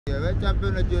Wewe chape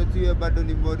unajua tu bado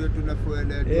ni modo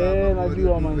tunafuele tu.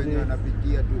 Najua manzi.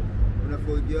 Wanapitia tu.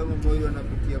 Unafojua moyo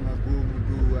wanapitia magumu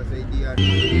tu wasaidiane.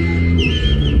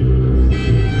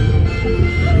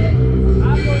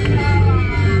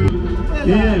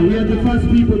 Yeah, we are the first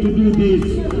people to do this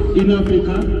in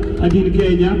Africa and in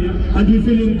Kenya, and we're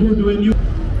feeling good when you...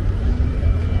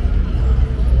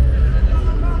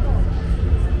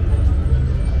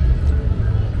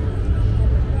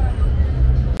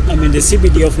 I'm in the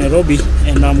CBD of Nairobi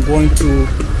and I'm going to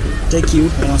take you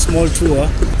on a small tour.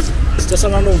 It's just a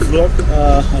random vlog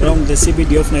around the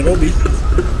CBD of Nairobi,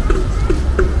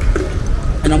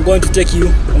 and I'm going to take you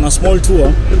on a small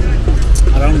tour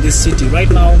around this city. Right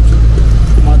now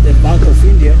I'm at the Bank of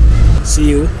India. See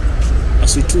you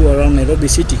as we tour around Nairobi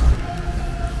city.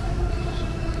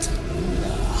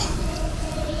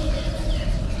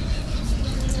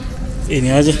 Ni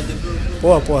aje?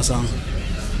 Poa poa sana.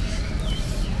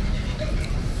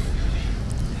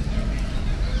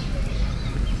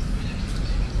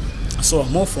 So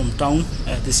I'm more from town,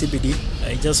 the CBD.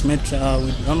 I just met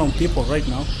with random people right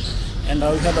now, and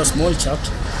we had a small chat.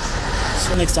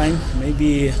 So next time,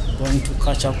 maybe going to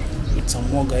catch up with some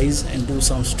more guys and do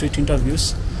some street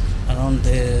interviews around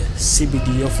the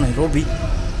CBD of Nairobi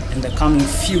in the coming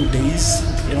few days.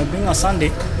 You know, being a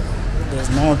Sunday, there's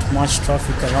not much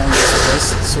traffic around this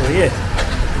place. So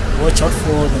yeah, watch out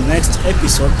for the next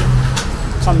episode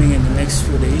coming in the next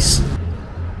few days.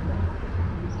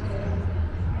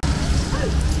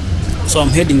 So I'm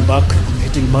heading back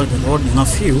the road in a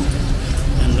few,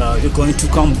 and we're going to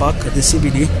come back at the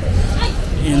CBD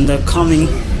in the coming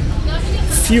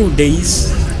few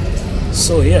days.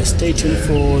 So yeah, stay tuned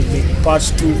for the part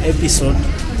 2 episode,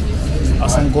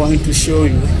 as I'm going to show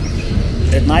you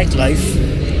the nightlife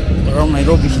around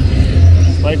Nairobi.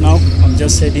 Right now I'm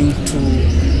just heading to,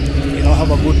 you know,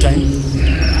 have a good time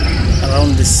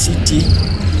around the city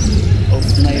of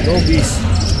Nairobi.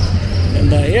 And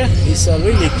yeah, it's a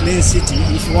really clean city.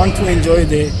 If you want to enjoy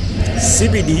the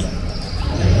CBD,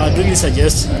 I'd really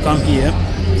suggest you come here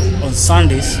on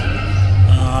Sundays,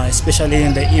 especially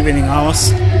in the evening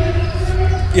hours.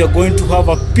 You're going to have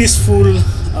a peaceful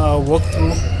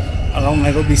walkthrough around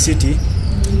Nairobi city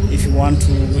if you want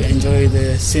to enjoy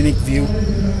the scenic view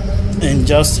and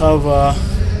just have a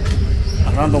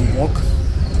random walk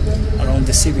around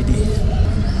the CBD.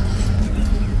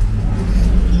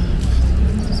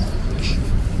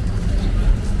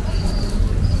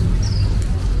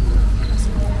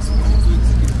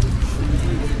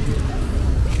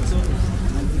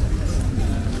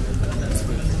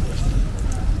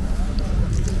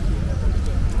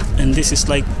 And this is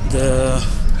like the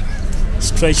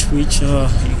stretch which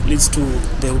leads to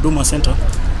the Huduma Center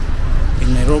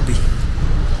in Nairobi.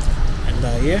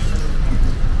 And yeah,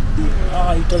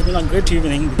 it has been a great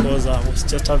evening because I was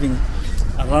just having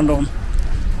a random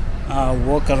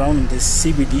walk around the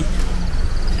CBD,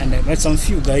 and I met some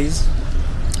few guys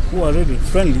who are really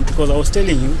friendly, because I was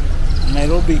telling you,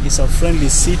 Nairobi is a friendly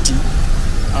city,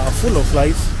 full of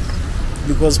life,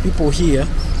 because people here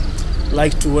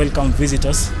like to welcome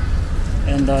visitors.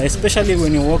 And especially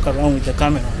when you walk around with the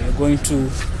camera, you're going to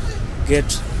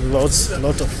get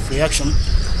lot of reaction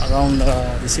around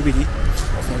the CBD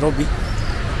of Nairobi,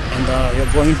 and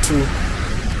you're going to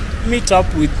meet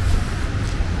up with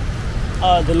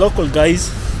the local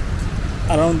guys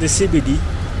around the CBD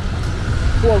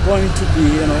who are going to be,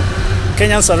 you know,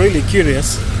 Kenyans are really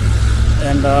curious,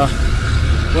 and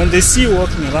when they see you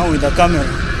walking around with the camera,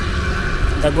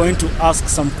 they're going to ask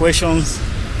some questions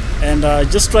and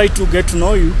just try to get to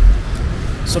know you.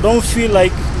 So don't feel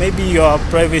like maybe your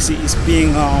privacy is being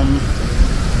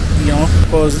you know,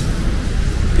 because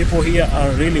people here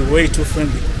are really way too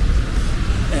friendly,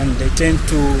 and they tend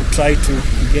to try to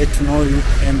get to know you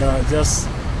and just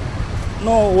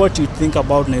know what you think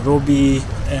about Nairobi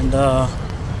and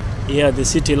yeah, the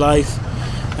city life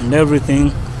and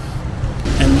everything.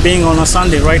 And being on a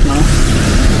Sunday right now,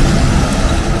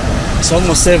 it's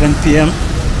almost 7 p.m.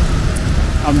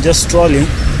 I'm just strolling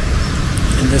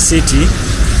in the city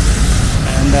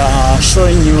and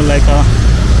showing you like a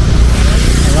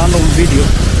random video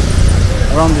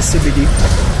around the CBD.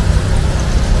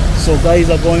 So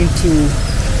guys are going to,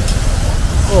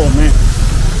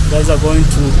 guys are going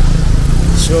to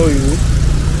show you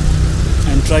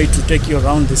and try to take you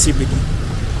around the CBD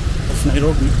of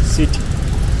Nairobi city.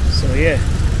 So yeah,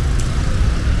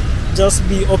 just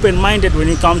be open-minded when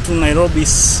you come to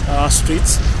Nairobi's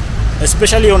streets,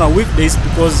 especially on a weekdays,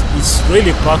 because it's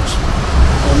really packed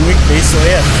on weekdays. So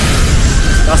yeah,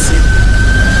 that's it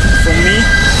from me.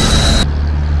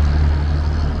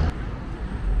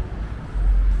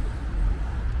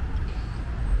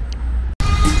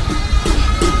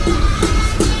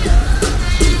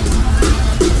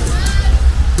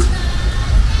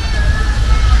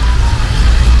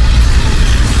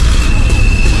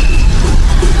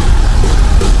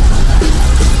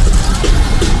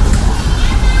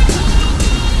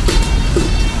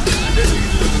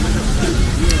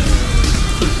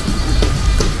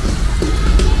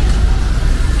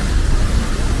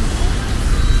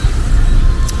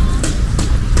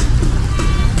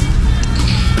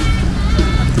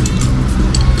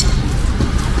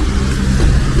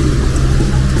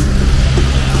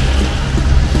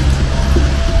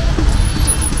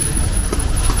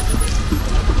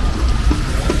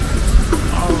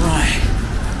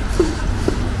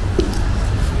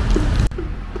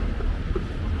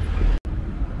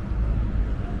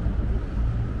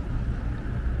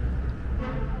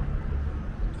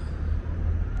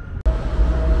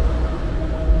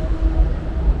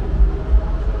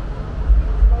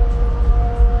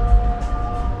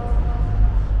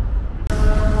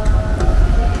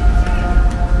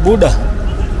 Buda.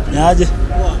 Niaje?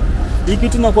 Hiki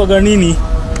tunakuaga nini?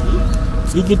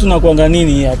 Hiki tunakuaga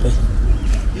nini hapa?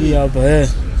 Hii hapa Nasikia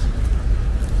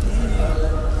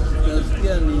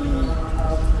ni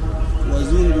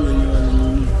wazungu wenye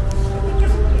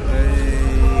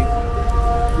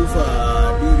kufa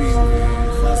during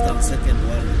first and second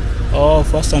world. Oh,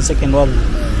 first and second world.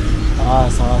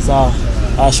 Sawa.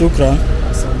 Shukran.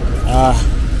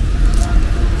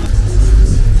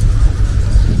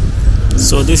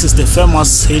 So this is the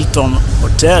famous Hilton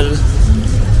Hotel,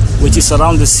 which is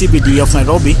around the CBD of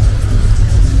Nairobi.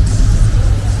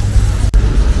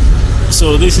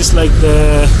 So this is like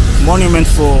the monument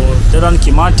for Dedan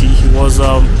Kimathi. He was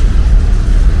a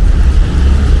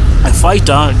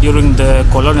fighter during the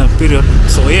colonial period.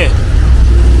 So yeah,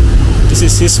 this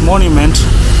is his monument,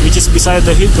 which is beside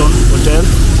the Hilton Hotel.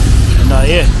 And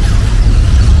yeah.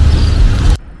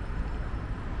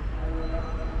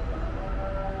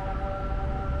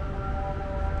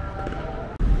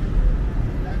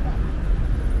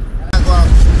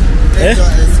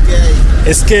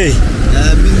 SK.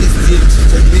 Mini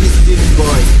street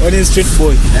boy. What street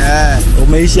boy?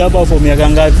 Umeishi hapa for miaka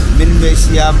ngapi? Mimi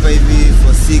nimeishi hapa hivi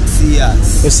for 6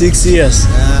 years. For 6 years?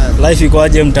 Life iko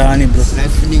aje mtaani bro?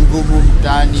 Life ni ngumu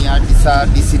mtaani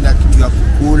hadi sina kitu ya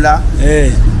kukula.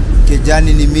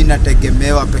 Kijani ni mimi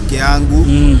nategemewa peke yangu.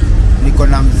 Niko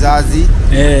na mzazi.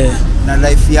 Na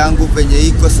life yangu penye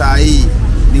iko saa hii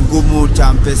ni ngumu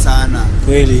champe sana.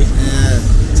 Kweli?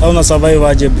 Sasa una survive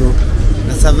aje bro?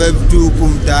 Na survive tu huku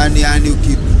mtaani yani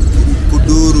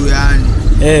ukikuduru yani.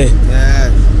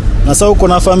 Na sasa uko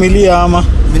na familia ama?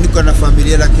 Mimi niko na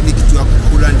familia lakini kitu ya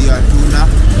kukula ndio hatuna.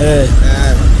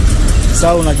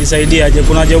 Sasa unajisaidia aje?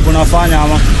 Kuna job unafanya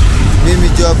ama? Mimi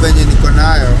job yenye niko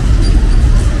nayo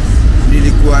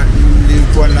nilikuwa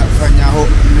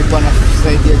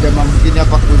nasaidia jamaa mwingine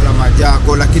hapa kuuza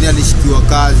majako lakini alishikiwa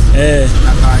kazi.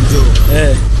 Na kanjo.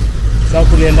 Sasa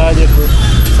kuliendaje bro?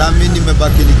 Sasa mimi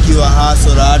nimebaki nikiwa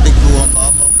hustle hadi kuomba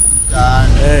huko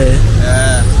mtaani.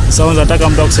 Sasa unataka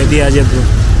mtu akusaidia aje bro?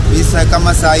 Bisa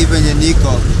kama saa hivi yenye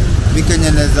niko mimi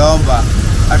Kenya naomba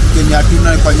Kenya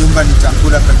hatuna kwa nyumba ni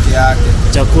chakula peke yake.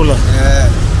 Chakula?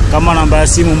 Kama namba ya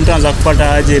simu mtu anaweza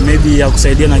kupata aje maybe ya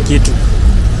kusaidia na kitu?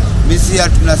 Mimi si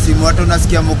hatuna simu, hata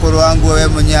unasikia mkoro wangu wewe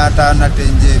mwenyewe hata ana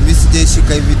tenje. Mimi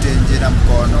sijaishika hivi tenje na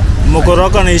mkono. Mkoro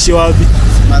wako anaishi wapi?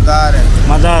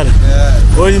 Madhare.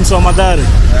 Wewe ni mtu wa Madhare?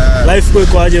 Life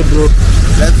iko aje bro?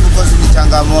 Life uko si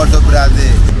changamoto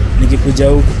brother. Nikikuja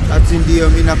huko. Ati ndio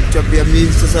mimi nakuchapia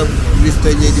mimi sasa listo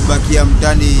yenye ilibakia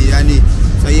mtani yani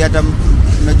sasa hata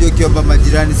unajua kiomba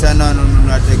majirani sana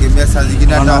unategemea saa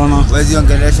zingine hata wezi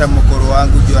ongelesha mkoro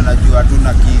wangu juu anajua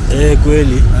hatuna kitu.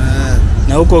 Kweli.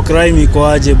 Na huko crime iko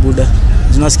aje buda?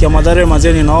 Tunasikia Madhare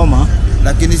mazeni naoma.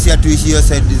 Lakini si hatuishi hiyo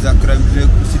side za crime,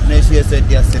 tunaishi hiyo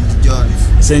side ya St. John's.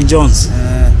 St. John's?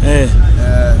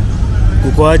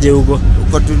 Kuko aje huko?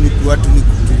 Huko tu ni watu ni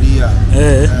kutulia.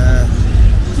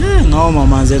 Naoma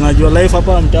manze, najua life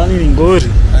hapa mtaani ni ngori.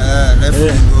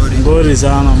 Life ni ngori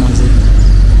sana manze.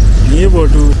 Ni hivyo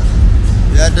tu.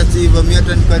 Hata si hivyo mimi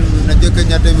hata najua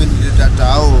Kenya hata imenileta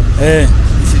tao.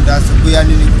 Kushinda asubuhi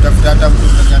yani ni kutafuta hata mtu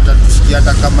mwenye atatushikia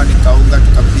hata kama ni kaunga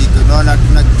tukapika. Unaona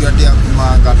tuna kitu hata ya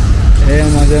kumanga.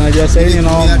 Manze najua sasa hivi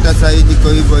naona. Hata sasa hivi niko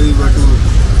hivyo tu.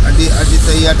 Hadi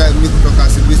sasa hivi hata mimi kutoka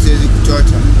asubuhi siwezi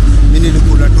kuchocha. Mimi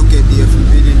nilikula tu KDF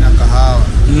 2 na kahawa.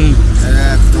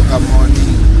 Kutoka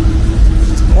morning.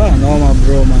 Naoma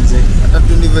bro manze. Hata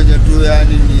tu ni venye tu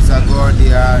yani ni sagodi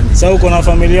yani. Sasa uko na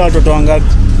familia watoto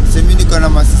wangapi? Mimi niko na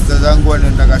masista zangu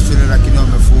wanaenda shule lakini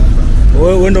wamefunga.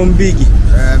 Wewe ndo mbigi?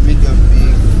 Mimi ndio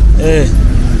mbigi.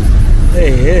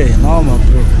 Naoma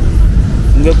bro.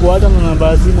 Ungekuwa hata na namba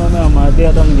ya simu ama madhe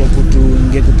hata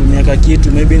ningekutumia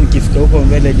kitu maybe nikifika huko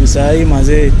mbele juu saa hii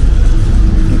mazee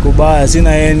nikubaya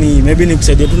sina yani maybe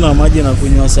nikusaidie tu na maji na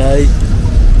kunywa saa hii.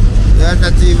 Hata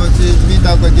hivyo mimi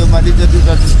nitakoje maliza tu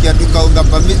tutashikia tukaunga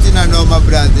pamiti na noma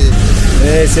brother.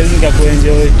 Sasa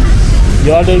nikakuenjoy.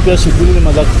 Yo hata ilikuwa shughuli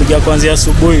nimeanza kupiga kuanzia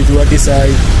asubuhi tu hadi saa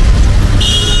hii.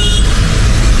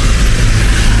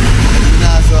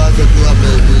 Tu hapa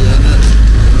hivi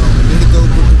niko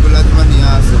huko lazima ni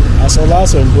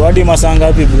aso ndio hadi masaa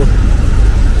ngapi bro?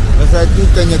 Sasa tu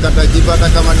Kenya katajipata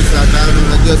kama ni saa 5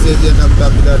 unajua siwezi enda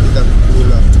mtabila bila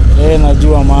kukula.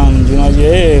 Najua man,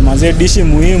 unajua mazee dishi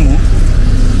muhimu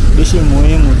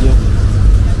jo.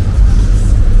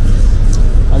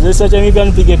 Mazee sasa mimi pia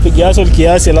nipige hustle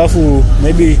kiasi alafu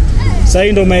maybe sasa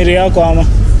ndo mairi yako ama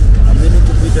mimi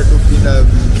kupita tu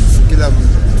kila mtu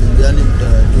yani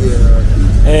mtatue.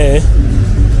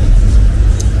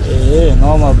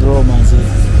 Noma bro manze.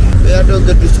 Hata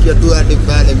ungetusikia kuja tu hadi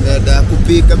pale meda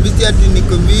kupika. Mimi ati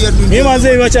nikwambia tu. Mimi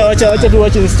mazee wacha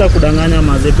tu nisita kudanganya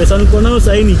mazee. Pesa niko nayo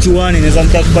sasa ni chuani, naweza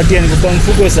mtakupatia niko kwa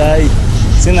mfuko sasa hii.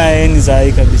 Sina yeni sasa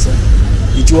hii kabisa.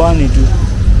 Ni chuani tu.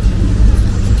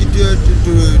 Kitu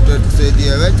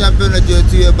tutasaidia. Wewe champion unajua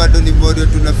tu bado ni moyo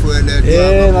tunafuelea tu.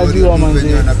 Najua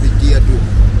mazee wanapitia tu.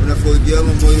 Unafoujia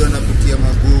moyo wanapitia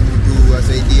magumu tu,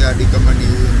 wasaidia hadi kama ni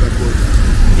unga kwa.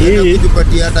 Hii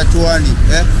kutupatia hata chuani,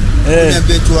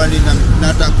 Niambie chuani na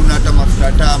hata kuna hata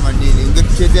mafuta tama nini.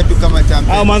 Ungetuchezea tu kama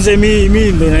champion. Manze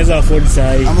mimi ndo naweza afford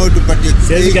saa hii. Ama utupatie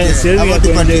 8. Ama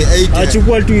utupatie 8.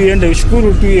 Achukua tu iende,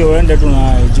 ushukuru tu hiyo uende tu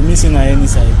na jumisi na yeni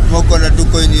saa hii. Moko na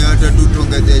tuko ni hata tu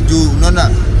tuongeze juu. Unaona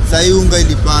saa hii unga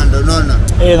ilipanda, unaona?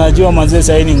 Najua manze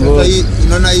saa hii ni ngoma. Sasa hii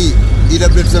unaona hii ila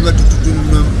bila tuseme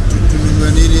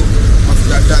tutununue nini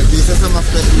mafuta tatu. Sasa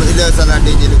mafuta ile salad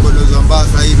yenye ilikuwa inauzwa mbao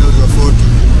saa hii inauzwa 40.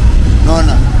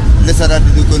 Unaona? Ile salad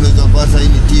ilikuwa inauzwa mbao saa hii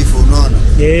ni tifo, unaona?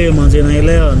 Manze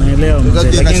naelewa.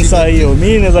 Lakini saa hiyo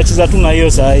mimi naweza cheza tu na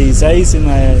hiyo saa hii. Saa hii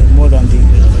sina more than this.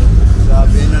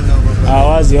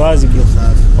 Wazi bro.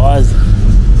 Wazi.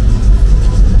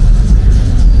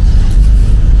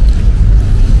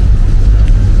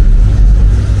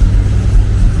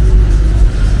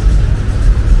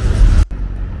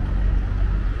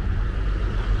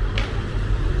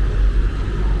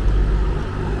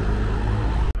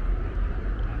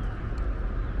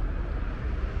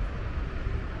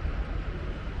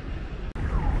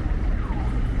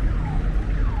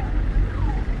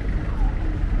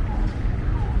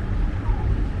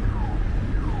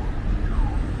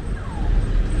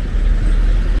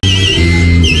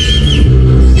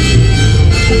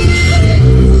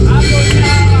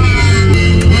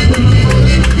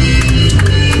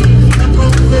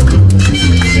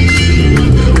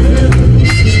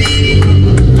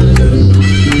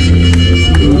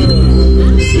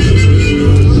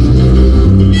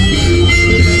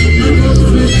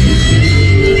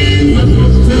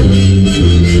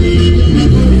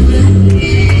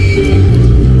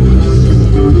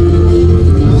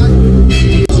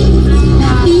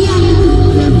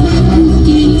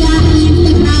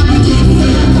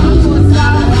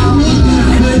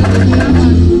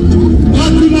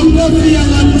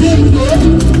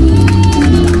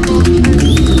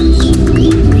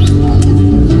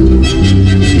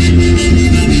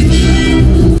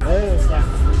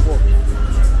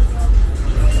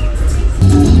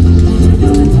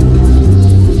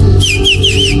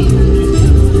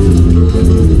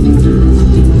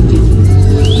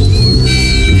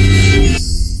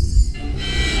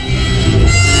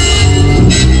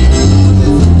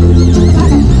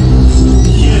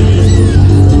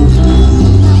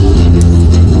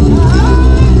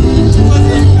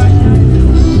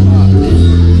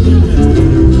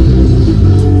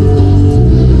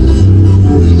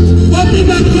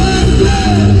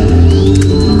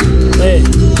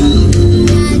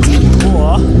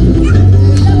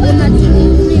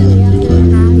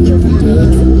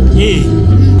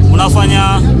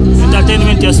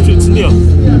 entertainment ya streets ndio?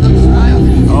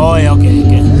 Okay.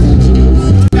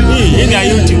 Hii ni ya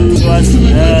YouTube.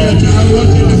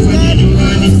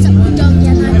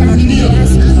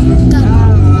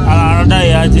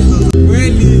 Anadai aje?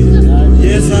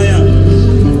 Yes, I am.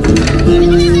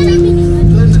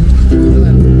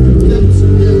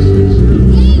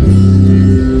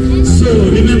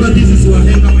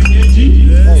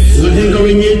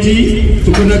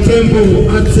 Tuko na Tempo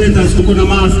Art Centers, tuko na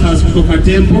Masters kutoka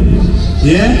Tempo.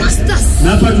 Na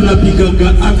hapa tunapiga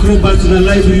acrobats na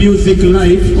live music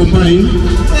live combined.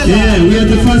 We are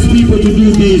the first people to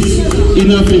do this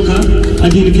in Africa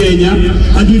and in Kenya,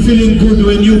 and we're feeling good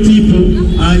when you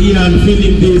people are here and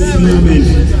feeling this moment.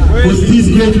 Because this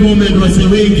great moment wase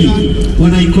wengi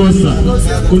wanaikosa.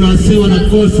 Kuna wase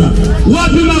wanakosa.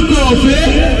 Wapi makofi?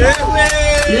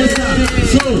 Yes sir.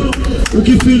 So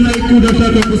ukifeel like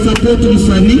unataka kusupport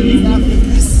msanii,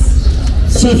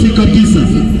 safi kabisa.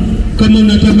 Kama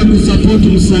unataka kusupport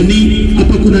msanii,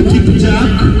 hapa kuna tip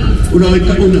jack,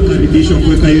 unakaribishwa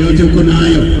kuweka yoyote uko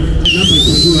nayo. Namba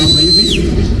iko hapa hivi.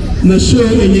 Na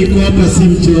show yenye iko hapa si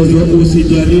mchezo,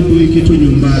 usijaribu kitu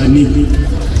nyumbani.